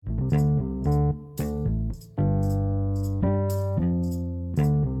Good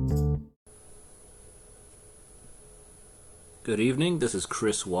evening, this is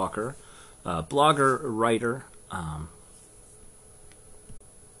Chris Walker, blogger, writer,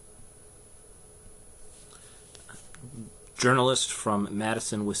 journalist from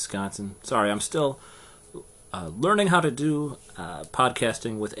Madison, Wisconsin. Sorry, I'm still learning how to do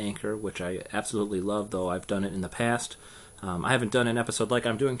podcasting with Anchor, which I absolutely love, though I've done it in the past. I haven't done an episode like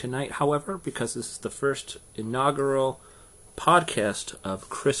I'm doing tonight, however, because this is the first inaugural podcast of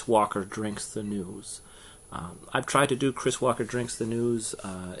Chris Walker Drinks the News. I've tried to do Chris Walker Drinks the News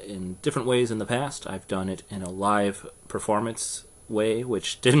in different ways in the past. I've done it in a live performance way,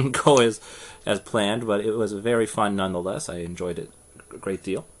 which didn't go as planned, but it was very fun nonetheless. I enjoyed it a great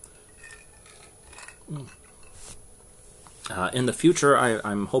deal. In the future,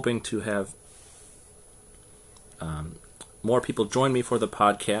 I'm hoping to have more people join me for the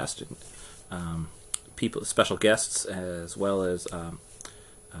podcast, special guests, as well as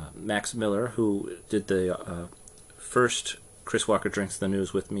Max Miller, who did the first Chris Walker Drinks the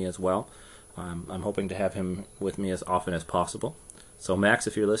News with me as well. I'm hoping to have him with me as often as possible. So Max,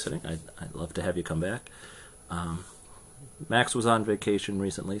 if you're listening, I'd love to have you come back. Max was on vacation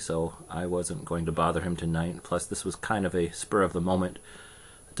recently, so I wasn't going to bother him tonight. Plus, this was kind of a spur-of-the-moment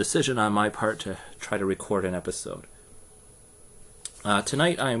decision on my part to try to record an episode.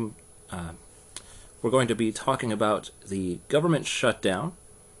 Tonight, we're going to be talking about the government shutdown.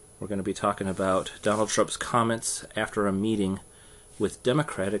 We're going to be talking about Donald Trump's comments after a meeting with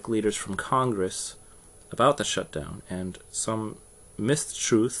Democratic leaders from Congress about the shutdown, and some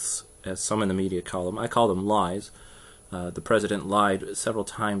mistruths, as some in the media call them. I call them lies. The president lied several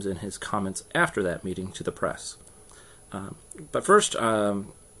times in his comments after that meeting to the press. But first,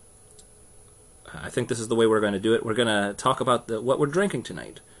 I think this is the way we're going to do it. We're going to talk about what we're drinking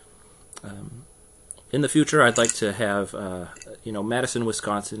tonight. In the future, I'd like to have, Madison,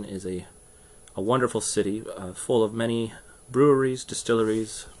 Wisconsin is a wonderful city full of many breweries,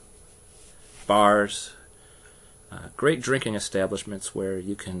 distilleries, bars, great drinking establishments where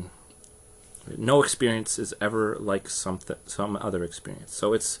you can, no experience is ever like some other experience.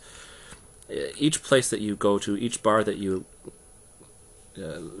 So it's each place that you go to, each bar that you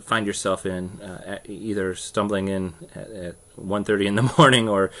find yourself in, either stumbling in at 1:30 in the morning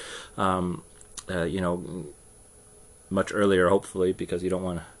or much earlier, hopefully, because you don't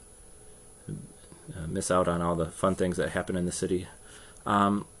want to miss out on all the fun things that happen in the city.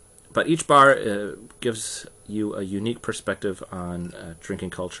 But each bar gives you a unique perspective on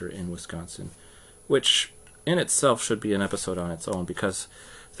drinking culture in Wisconsin, which in itself should be an episode on its own, because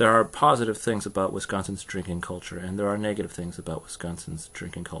there are positive things about Wisconsin's drinking culture, and there are negative things about Wisconsin's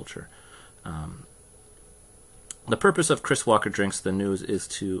drinking culture. The purpose of Chris Walker Drinks the News is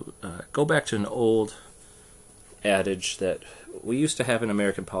to go back to an old adage that we used to have in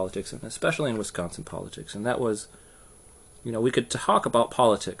American politics, and especially in Wisconsin politics, and that was, we could talk about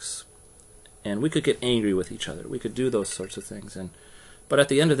politics, and we could get angry with each other. We could do those sorts of things, but at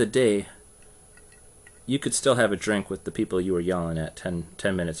the end of the day, you could still have a drink with the people you were yelling at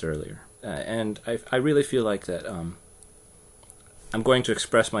 10 minutes earlier. And I really feel like that I'm going to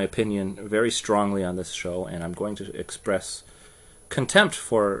express my opinion very strongly on this show, and I'm going to express contempt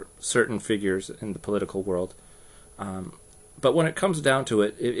for certain figures in the political world. But when it comes down to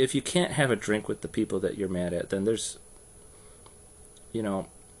it, if you can't have a drink with the people that you're mad at, then there's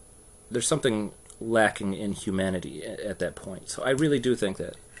something lacking in humanity at that point. So I really do think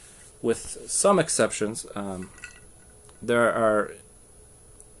that, with some exceptions, there are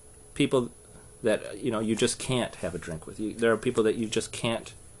people that you just can't have a drink with. There are people that you just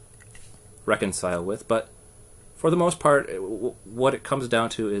can't reconcile with. But for the most part, what it comes down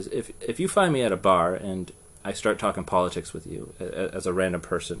to is if you find me at a bar and I start talking politics with you as a random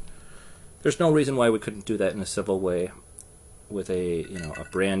person, there's no reason why we couldn't do that in a civil way with a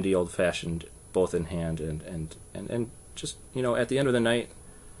brandy old-fashioned both in hand and just at the end of the night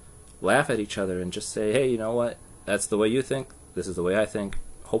laugh at each other and just say, hey, you know what? That's the way you think. This is the way I think.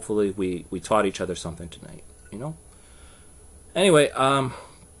 Hopefully we taught each other something tonight, Anyway,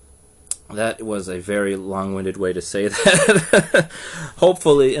 that was a very long-winded way to say that.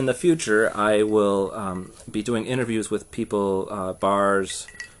 Hopefully in the future I will be doing interviews with people, bars,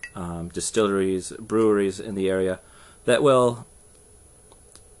 distilleries, breweries in the area that will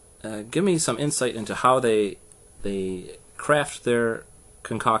give me some insight into how they craft their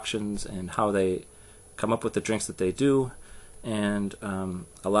concoctions and how they come up with the drinks that they do, and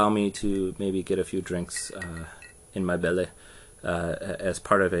allow me to maybe get a few drinks in my belly as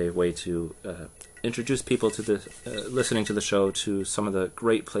part of a way to introduce people to the listening to the show to some of the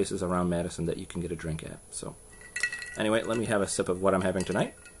great places around Madison that you can get a drink at. So anyway, let me have a sip of what I'm having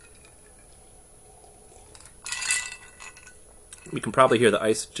tonight. You can probably hear the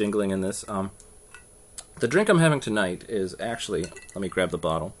ice jingling in this. The drink I'm having tonight is actually, let me grab the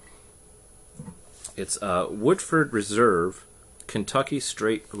bottle. It's Woodford Reserve Kentucky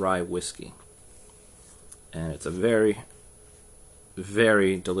Straight Rye Whiskey. And it's a very,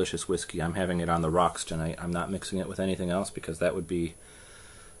 very delicious whiskey. I'm having it on the rocks tonight. I'm not mixing it with anything else because that would be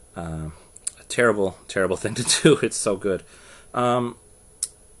a terrible, terrible thing to do. It's so good.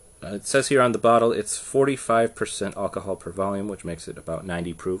 It says here on the bottle it's 45% alcohol per volume, which makes it about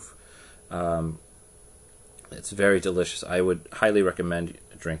 90 proof. It's very delicious. I would highly recommend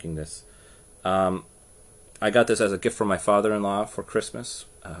drinking this. I got this as a gift from my father-in-law for Christmas.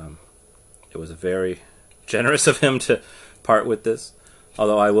 It was very generous of him to part with this,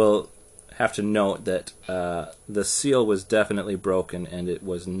 although I will have to note that the seal was definitely broken and it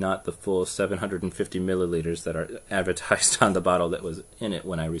was not the full 750 milliliters that are advertised on the bottle that was in it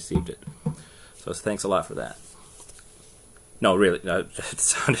when I received it. So thanks a lot for that. No, really,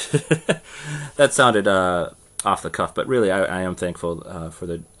 that sounded off the cuff, but really I am thankful for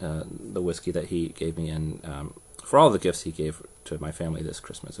the whiskey that he gave me and for all the gifts he gave to my family this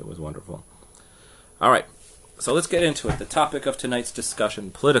Christmas. It was wonderful. All right. So let's get into it. The topic of tonight's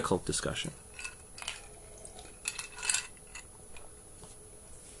discussion, political discussion.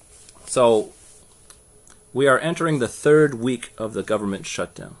 So we are entering the third week of the government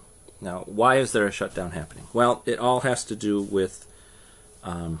shutdown. Now, why is there a shutdown happening? Well, it all has to do with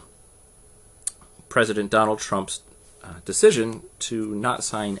President Donald Trump's decision to not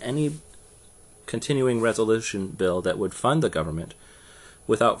sign any continuing resolution bill that would fund the government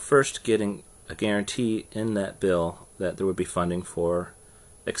without first getting a guarantee in that bill that there would be funding for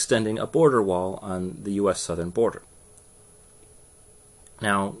extending a border wall on the U.S. southern border.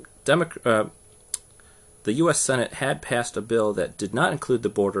 Now, the U.S. Senate had passed a bill that did not include the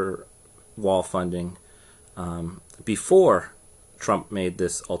border wall funding before Trump made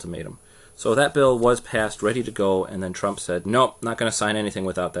this ultimatum. So that bill was passed, ready to go, and then Trump said, nope, not going to sign anything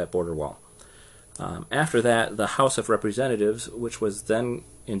without that border wall. After that, the House of Representatives, which was then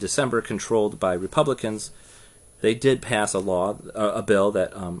in December controlled by Republicans, they did pass a bill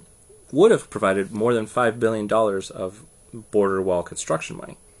that would have provided more than $5 billion of border wall construction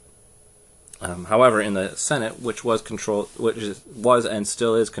money. However, in the Senate, which was and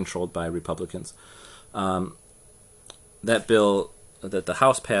still is controlled by Republicans, that bill that the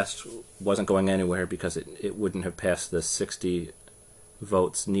House passed wasn't going anywhere because it wouldn't have passed the 60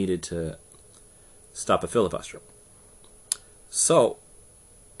 votes needed to stop a filibuster. So,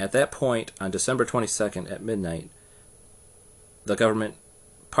 at that point, on December 22nd at midnight,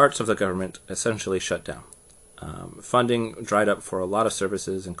 parts of the government essentially shut down. Funding dried up for a lot of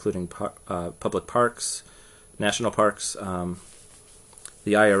services, including public parks, national parks.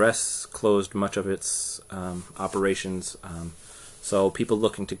 The IRS closed much of its operations. So people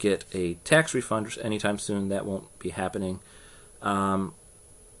looking to get a tax refund anytime soon, that won't be happening.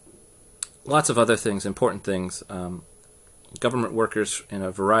 Lots of other things, important things. Government workers in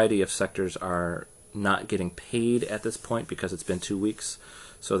a variety of sectors are not getting paid at this point because it's been 2 weeks.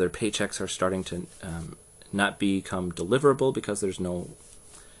 So their paychecks are starting to not become deliverable because there's no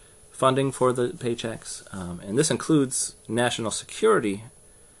funding for the paychecks. And this includes national security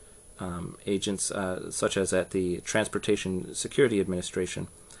agents, such as at the Transportation Security Administration.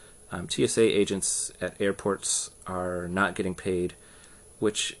 TSA agents at airports are not getting paid,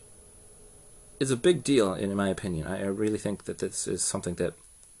 which is a big deal in my opinion. I really think that this is something that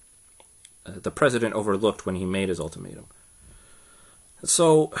the president overlooked when he made his ultimatum.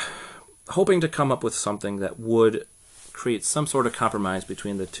 So, hoping to come up with something that would create some sort of compromise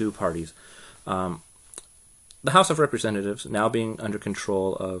between the two parties, the House of Representatives, now being under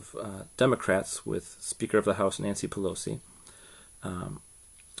control of Democrats with Speaker of the House Nancy Pelosi,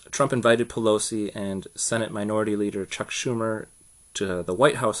 Trump invited Pelosi and Senate Minority Leader Chuck Schumer to the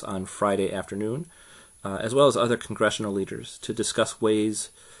White House on Friday afternoon, as well as other congressional leaders, to discuss ways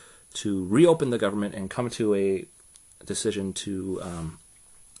to reopen the government and come to a decision to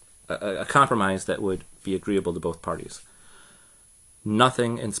a compromise that would be agreeable to both parties.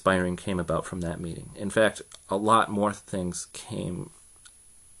 Nothing inspiring came about from that meeting. In fact, a lot more things came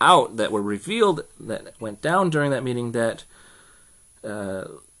out that were revealed, that went down during that meeting, that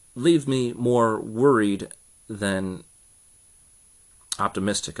leave me more worried than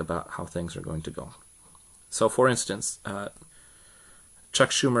optimistic about how things are going to go. So, for instance, Chuck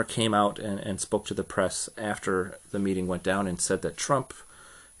Schumer came out and spoke to the press after the meeting went down and said that Trump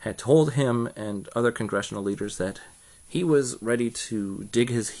had told him and other congressional leaders that he was ready to dig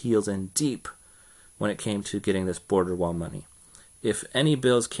his heels in deep when it came to getting this border wall money. If any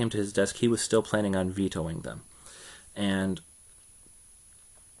bills came to his desk, he was still planning on vetoing them. And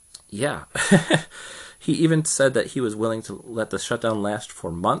yeah, he even said that he was willing to let the shutdown last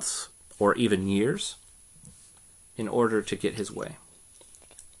for months or even years in order to get his way.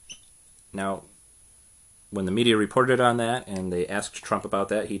 Now, when the media reported on that and they asked Trump about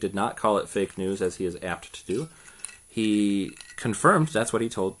that, he did not call it fake news, as he is apt to do. He confirmed that's what he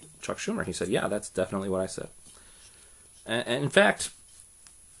told Chuck Schumer. He said, yeah, that's definitely what I said. And in fact,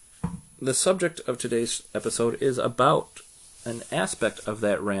 the subject of today's episode is about an aspect of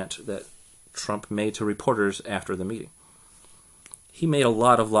that rant that Trump made to reporters after the meeting. He made a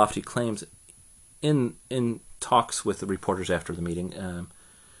lot of lofty claims in talks with the reporters after the meeting,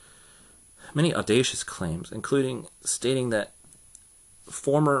 many audacious claims, including stating that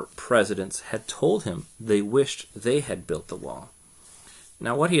former presidents had told him they wished they had built the wall.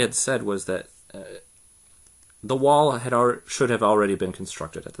 Now, what he had said was that the wall should have already been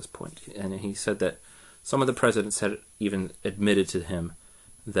constructed at this point, and he said that some of the presidents had even admitted to him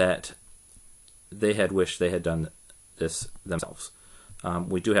that they had wished they had done this themselves.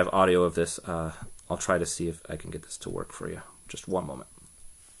 We do have audio of this. I'll try to see if I can get this to work for you. Just one moment.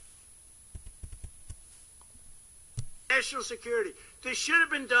 National security. This should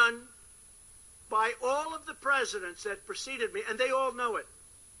have been done by all of the presidents that preceded me, and they all know it.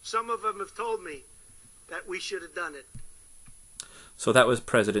 Some of them have told me that we should have done it. So that was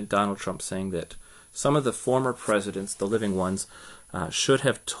President Donald Trump saying that some of the former presidents, the living ones, should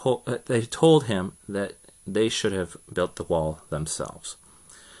have they told him that they should have built the wall themselves.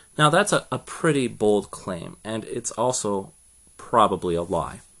 Now that's a pretty bold claim, and it's also probably a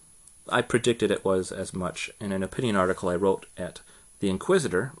lie. I predicted it was as much in an opinion article I wrote at The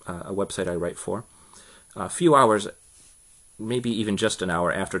Inquisitor, a website I write for, a few hours, maybe even just an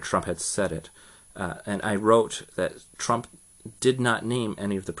hour after Trump had said it. And I wrote that Trump did not name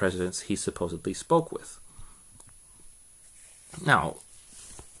any of the presidents he supposedly spoke with. Now,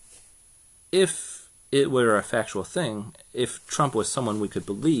 if it were a factual thing, if Trump was someone we could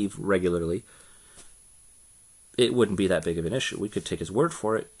believe regularly, it wouldn't be that big of an issue. We could take his word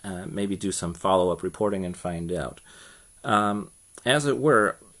for it, maybe do some follow-up reporting and find out. As it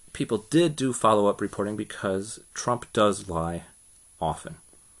were, people did do follow-up reporting because Trump does lie often.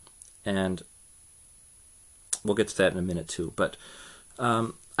 And we'll get to that in a minute too. But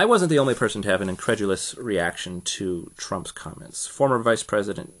I wasn't the only person to have an incredulous reaction to Trump's comments. Former Vice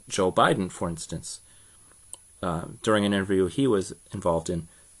President Joe Biden, for instance, during an interview he was involved in,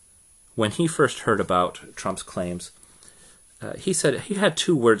 when he first heard about Trump's claims, he said he had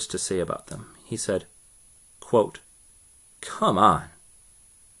two words to say about them. He said, quote, "Come on."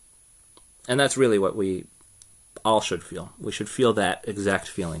 And that's really what we all should feel. We should feel that exact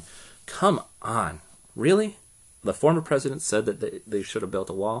feeling. Come on. Really? The former president said that they should have built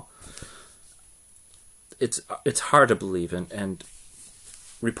a wall? It's hard to believe, and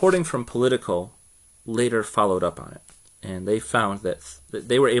reporting from Politico later followed up on it. And they found that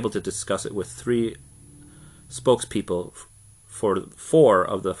they were able to discuss it with three spokespeople for four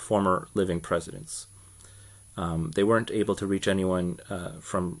of the former living presidents. They weren't able to reach anyone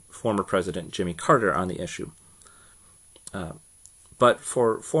from former President Jimmy Carter on the issue. But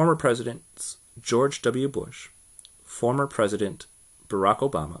for former Presidents George W. Bush, former President Barack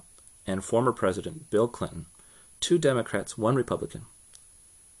Obama, and former President Bill Clinton, 2 Democrats, 1 Republican,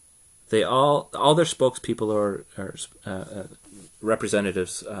 they all their spokespeople or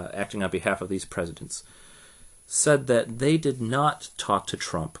representatives acting on behalf of these presidents said that they did not talk to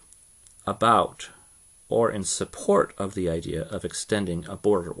Trump about or in support of the idea of extending a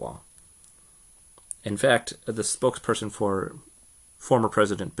border wall. In fact, the spokesperson for former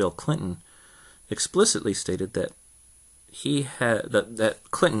President Bill Clinton explicitly stated that that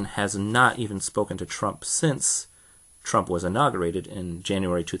Clinton has not even spoken to Trump since Trump was inaugurated in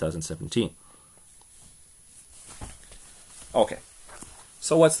January 2017. Okay,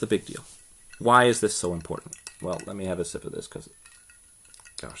 so what's the big deal? Why is this so important? Well, let me have a sip of this because,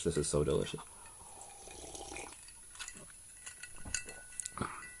 gosh, this is so delicious.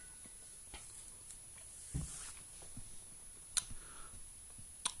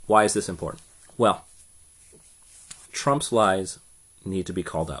 Why is this important? Well, Trump's lies need to be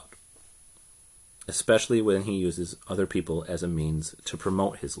called out, especially when he uses other people as a means to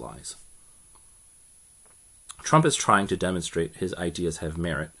promote his lies. Trump is trying to demonstrate his ideas have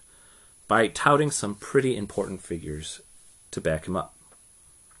merit by touting some pretty important figures to back him up.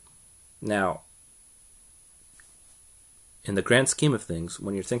 Now, in the grand scheme of things,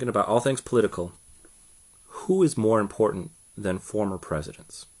 when you're thinking about all things political, who is more important than former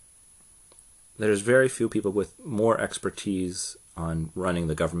presidents? There's very few people with more expertise on running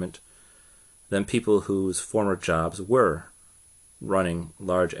the government than people whose former jobs were running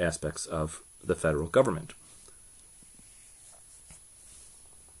large aspects of the federal government.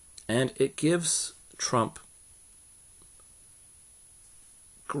 And it gives Trump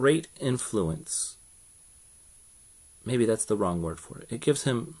great influence. Maybe that's the wrong word for it. It gives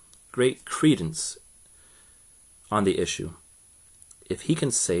him great credence on the issue if he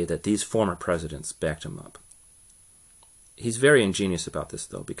can say that these former presidents backed him up. He's very ingenious about this,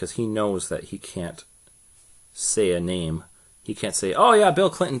 though, because he knows that he can't say a name. He can't say, oh yeah, Bill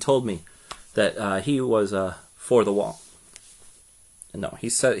Clinton told me that he was for the wall. No,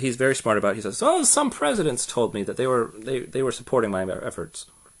 he's very smart about it. He says, oh, some presidents told me that they were supporting my efforts.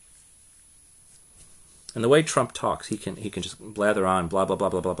 And the way Trump talks, he can just blather on, blah, blah, blah,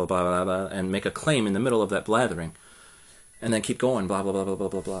 blah, blah, blah, blah, blah, blah, and make a claim in the middle of that blathering, and then keep going, blah, blah, blah, blah, blah,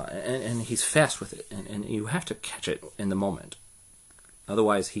 blah, blah. And he's fast with it, and you have to catch it in the moment.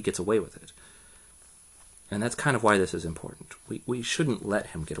 Otherwise, he gets away with it. And that's kind of why this is important. We shouldn't let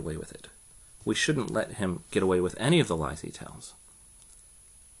him get away with it. We shouldn't let him get away with any of the lies he tells.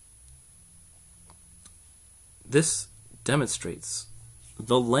 This demonstrates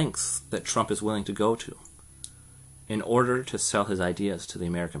the lengths that Trump is willing to go to in order to sell his ideas to the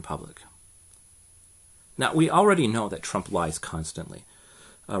American public. Now, we already know that Trump lies constantly.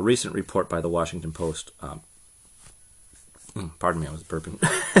 A recent report by the Washington Post, pardon me, I was burping.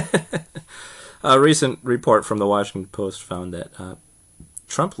 A recent report from the Washington Post found that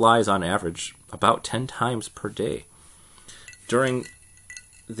Trump lies on average about 10 times per day. During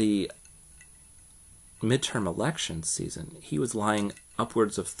the midterm election season, he was lying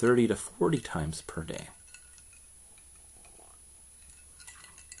upwards of 30 to 40 times per day.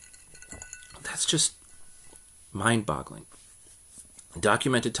 That's just mind-boggling.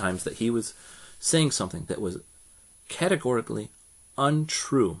 Documented times that he was saying something that was categorically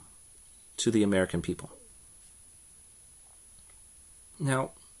untrue to the American people.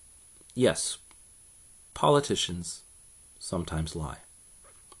 Now, yes, politicians sometimes lie.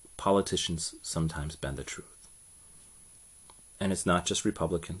 Politicians sometimes bend the truth. And it's not just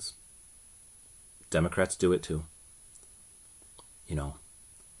Republicans. Democrats do it too. You know,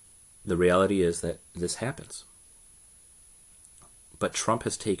 the reality is that this happens. But Trump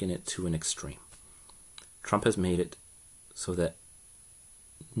has taken it to an extreme. Trump has made it so that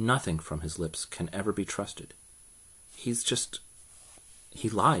nothing from his lips can ever be trusted. He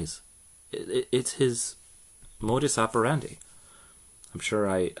lies. It's his modus operandi. I'm sure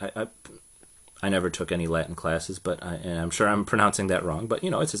I never took any Latin classes, and I'm sure I'm pronouncing that wrong, but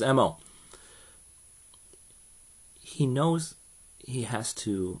it's his MO. He knows he has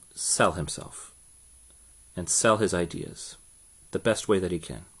to sell himself and sell his ideas the best way that he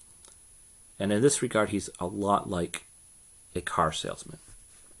can. And in this regard, he's a lot like a car salesman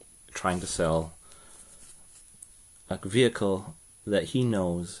trying to sell a vehicle that he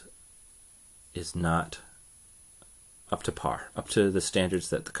knows is not up to par, up to the standards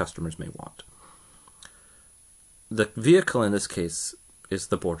that the customers may want. The vehicle in this case is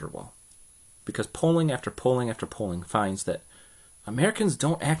the border wall, because polling after polling after polling finds that Americans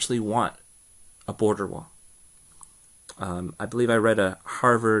don't actually want a border wall. I believe I read a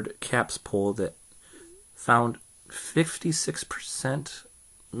Harvard CAPS poll that found 56%,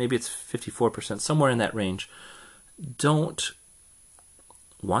 maybe it's 54%, somewhere in that range, don't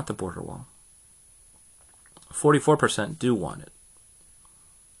want the border wall. 44% do want it.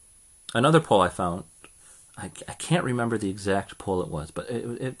 Another poll I found, I can't remember the exact poll it was, but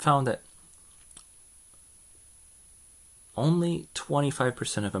it found that only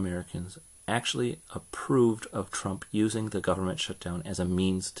 25% of Americans actually approved of Trump using the government shutdown as a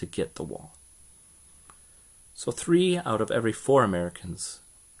means to get the wall. So 3 out of every 4 Americans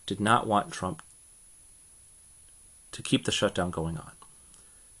did not want Trump to keep the shutdown going on.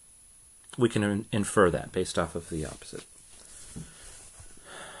 We can infer that based off of the opposite.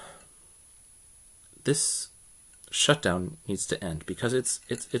 This shutdown needs to end because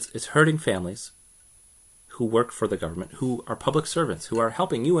it's hurting families who work for the government, who are public servants, who are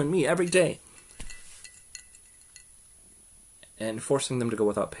helping you and me every day, and forcing them to go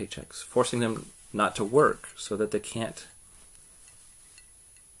without paychecks, forcing them not to work so that they can't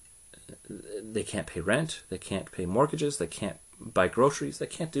pay rent, they can't pay mortgages, they can't buy groceries, they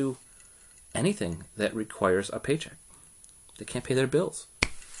can't do anything that requires a paycheck. They can't pay their bills.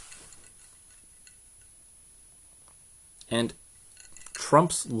 And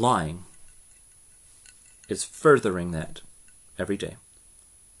Trump's lying is furthering that every day.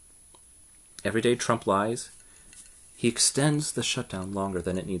 Every day Trump lies, he extends the shutdown longer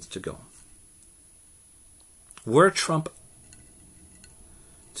than it needs to go. Were Trump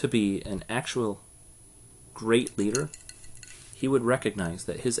to be an actual great leader, he would recognize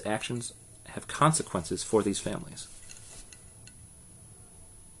that his actions have consequences for these families.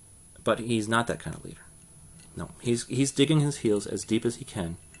 But he's not that kind of leader. No, he's digging his heels as deep as he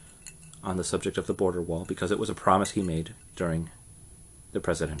can on the subject of the border wall because it was a promise he made during the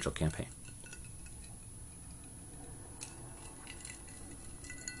presidential campaign.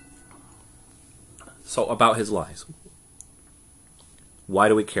 So about his lies. Why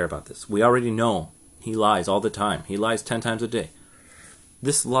do we care about this? We already know he lies all the time. He lies 10 times a day.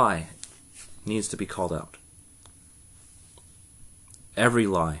 This lie needs to be called out. Every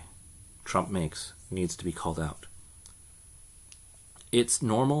lie Trump makes needs to be called out. It's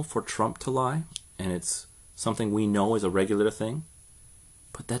normal for Trump to lie, and it's something we know is a regular thing,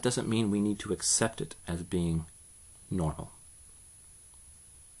 but that doesn't mean we need to accept it as being normal.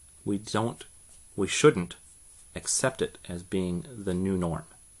 We shouldn't accept it as being the new norm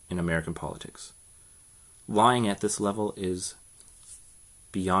in American politics. Lying at this level is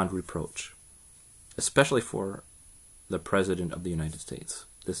beyond reproach, especially for the President of the United States.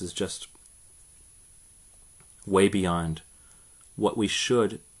 This is just way beyond what we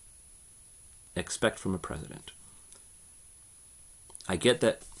should expect from a president. I get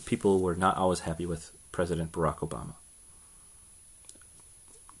that people were not always happy with President Barack Obama.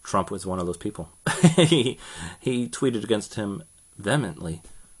 Trump was one of those people. he tweeted against him vehemently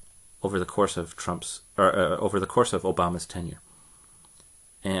over the course of Obama's tenure.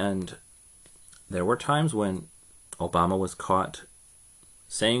 And there were times when Obama was caught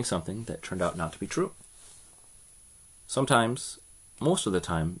saying something that turned out not to be true. Sometimes, most of the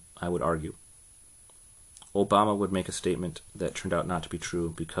time, I would argue, Obama would make a statement that turned out not to be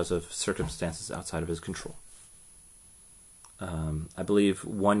true because of circumstances outside of his control. I believe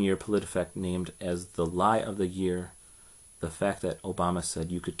one year PolitiFact named as the lie of the year the fact that Obama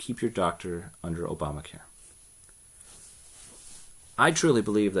said you could keep your doctor under Obamacare. I truly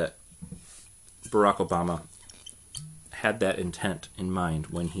believe that Barack Obama had that intent in mind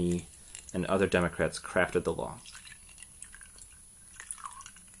when he and other Democrats crafted the law.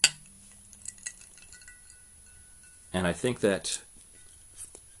 And I think that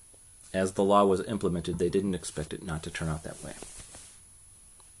as the law was implemented, they didn't expect it not to turn out that way.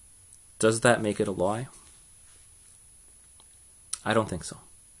 Does that make it a lie? I don't think so.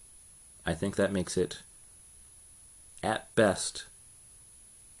 I think that makes it, at best,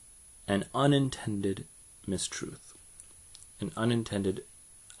 an unintended mistruth, an unintended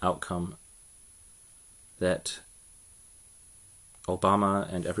outcome that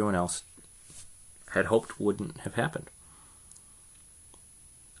Obama and everyone else had hoped wouldn't have happened.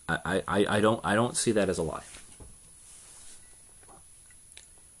 I don't see that as a lie.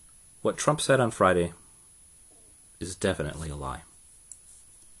 What Trump said on Friday is definitely a lie.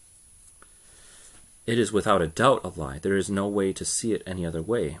 It is without a doubt a lie. There is no way to see it any other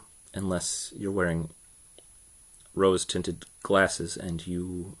way unless you're wearing rose-tinted glasses and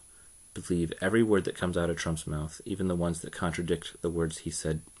you believe every word that comes out of Trump's mouth, even the ones that contradict the words he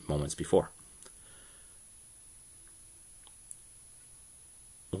said moments before.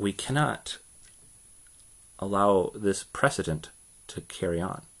 We cannot allow this precedent to carry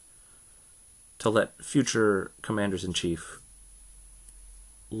on, to let future commanders-in-chief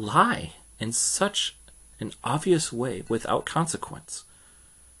lie in such an obvious way without consequence.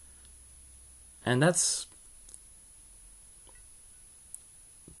 And that's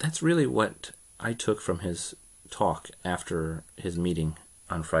really what I took from his talk after his meeting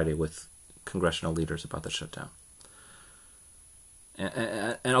on Friday with congressional leaders about the shutdown.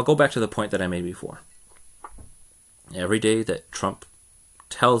 And I'll go back to the point that I made before. Every day that Trump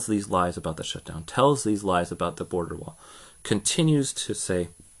tells these lies about the shutdown, tells these lies about the border wall, continues to say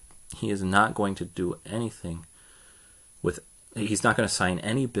he is not going to do anything he's not going to sign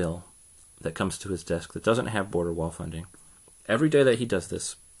any bill that comes to his desk that doesn't have border wall funding. Every day that he does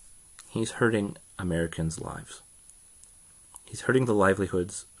this, he's hurting Americans' lives. He's hurting the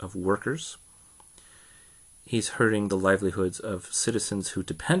livelihoods of workers. He's hurting the livelihoods of citizens who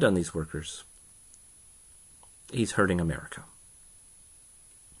depend on these workers. He's hurting America.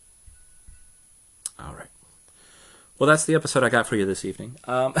 All right. Well, that's the episode I got for you this evening.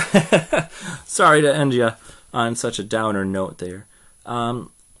 Sorry to end you on such a downer note there.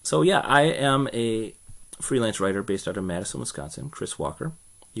 So yeah, I am a freelance writer based out of Madison, Wisconsin, Chris Walker.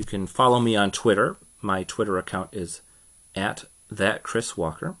 You can follow me on Twitter. My Twitter account is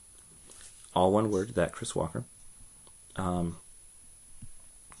 @thatchriswalker. all one word, that Chris Walker.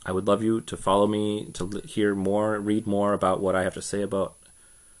 I would love you to follow me, to hear more, read more about what I have to say about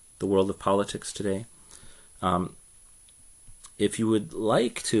the world of politics today. If you would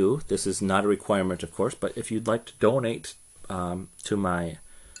like to, this is not a requirement, of course, but if you'd like to donate to my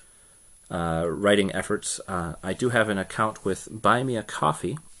writing efforts, I do have an account with Buy Me a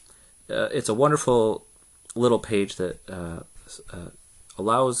Coffee. It's a wonderful little page that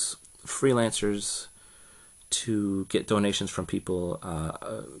allows freelancers to get donations from people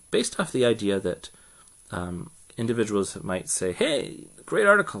based off the idea that individuals might say, "Hey, great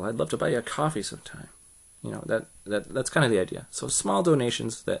article! I'd love to buy you a coffee sometime." You know, that's kind of the idea. So small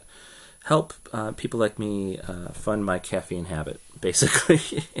donations that help people like me fund my caffeine habit,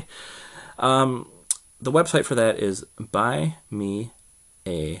 basically. The website for that is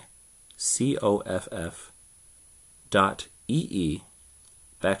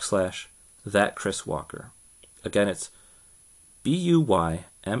buymeacoff.ee/thatchriswalker. Again, it's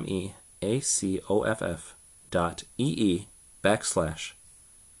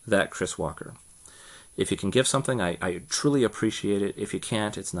buymeacoff.ee/thatchriswalker. If you can give something, I truly appreciate it. If you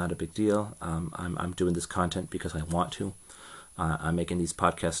can't, it's not a big deal. I'm doing this content because I want to. I'm making these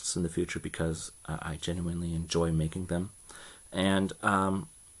podcasts in the future because I genuinely enjoy making them. And I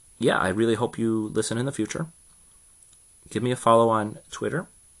really hope you listen in the future. Give me a follow on Twitter.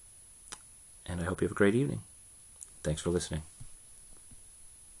 And I hope you have a great evening. Thanks for listening.